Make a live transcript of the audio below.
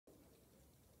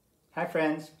Hi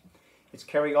friends, it's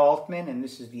Kerry Altman, and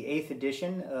this is the 8th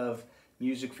edition of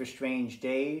Music for Strange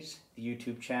Days, the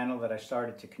YouTube channel that I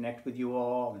started to connect with you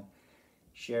all and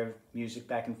share music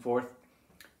back and forth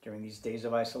during these days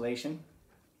of isolation.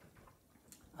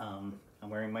 I'm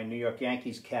wearing my New York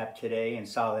Yankees cap today in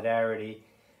solidarity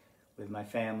with my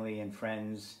family and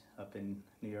friends up in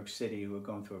New York City who are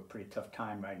going through a pretty tough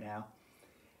time right now.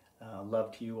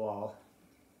 Love to you all.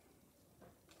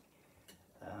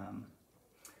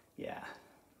 Yeah,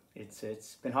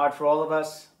 it's been hard for all of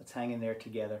us. Let's hang in there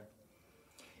together.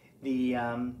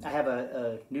 I have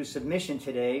a new submission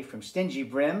today from Stingy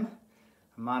Brim,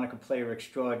 a harmonica player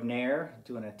extraordinaire,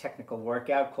 doing a technical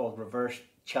workout called Reverse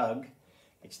Chug.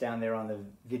 It's down there on the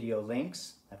video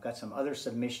links. I've got some other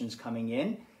submissions coming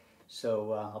in,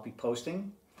 so I'll be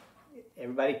posting.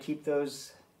 Everybody keep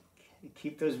those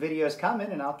videos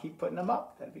coming, and I'll keep putting them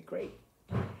up. That'd be great.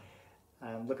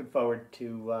 I'm looking forward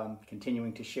to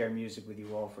continuing to share music with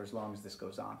you all for as long as this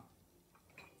goes on.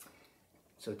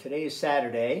 So today is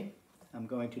Saturday. I'm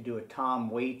going to do a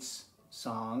Tom Waits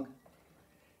song,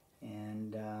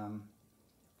 and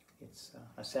it's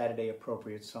a Saturday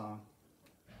appropriate song.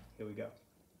 Here we go.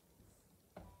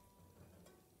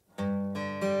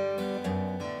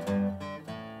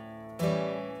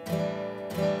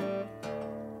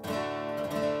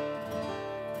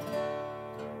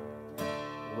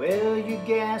 Well, you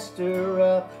gassed her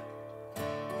up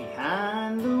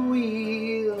behind the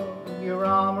wheel, your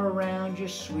arm around your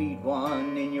sweet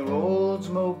one in your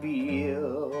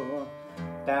Oldsmobile,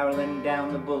 barreling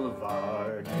down the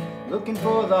boulevard, looking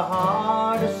for the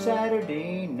heart of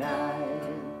Saturday night.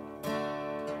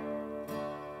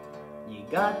 You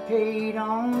got paid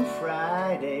on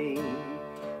Friday,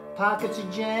 pockets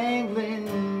are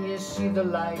jangling, you see the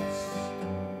lights.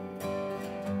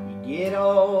 Get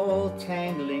all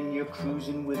tangling, you're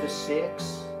cruising with a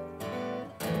 6,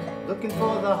 looking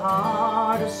for the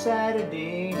heart of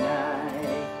Saturday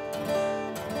night.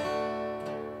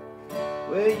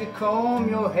 Well, you comb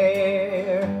your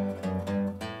hair,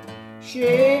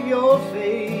 shave your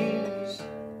face,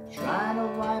 trying to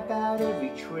wipe out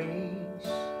every trace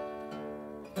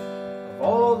of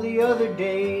all the other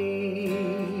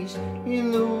days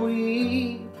in the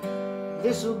week.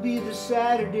 This'll be the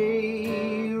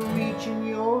Saturday, reaching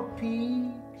your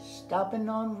peak, stopping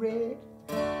on red,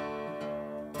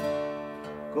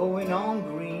 going on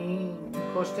green,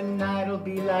 'cause tonight'll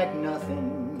be like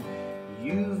nothing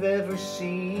you've ever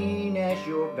seen as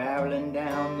you're barreling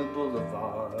down the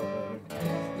boulevard,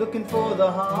 looking for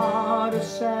the heart of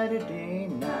Saturday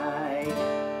night.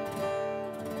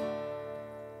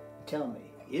 Tell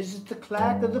me, is it the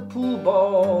clack of the pool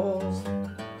balls,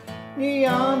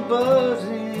 neon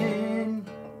buzzing,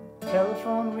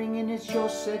 telephone ringing, it's your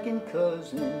second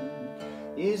cousin?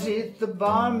 Is it the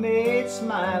barmaid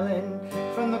smiling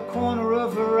from the corner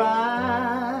of her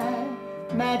eye,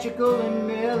 magical and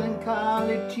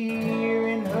melancholy tear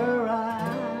in her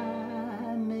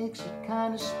eye makes it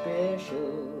kind of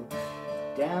special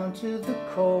down to the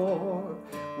core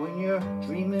when you're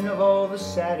dreaming of all the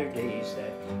Saturdays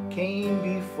that came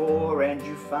before, and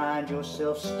you find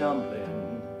yourself stumbling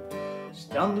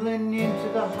into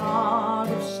the heart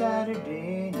of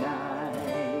Saturday night.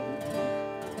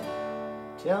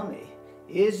 Tell me,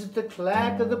 is it the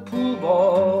clack of the pool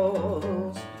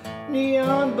balls,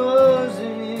 neon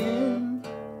buzzing,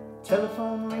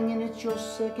 telephone ringing, it's your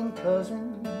second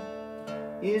cousin?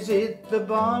 Is it the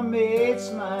barmaid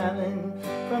smiling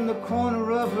from the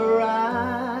corner of her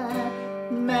eye,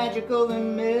 magical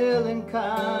and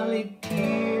melancholy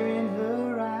tear in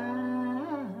her eye?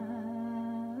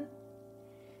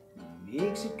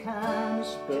 Makes it kind of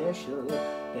special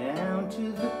down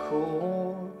to the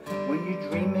core when you're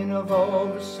dreaming of all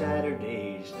the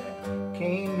Saturdays that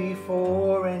came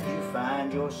before, and you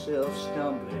find yourself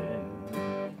stumbling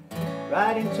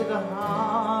right into the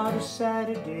heart of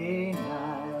Saturday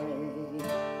night.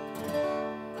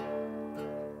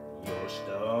 You're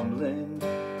stumbling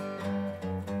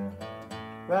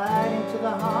right into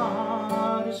the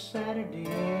heart of Saturday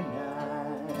night.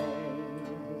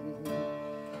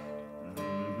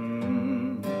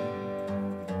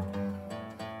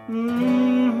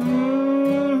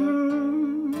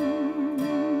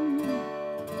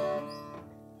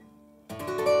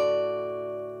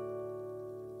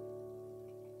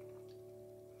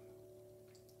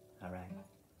 All right.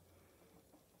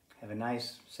 Have a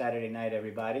nice Saturday night,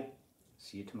 everybody.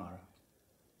 See you tomorrow.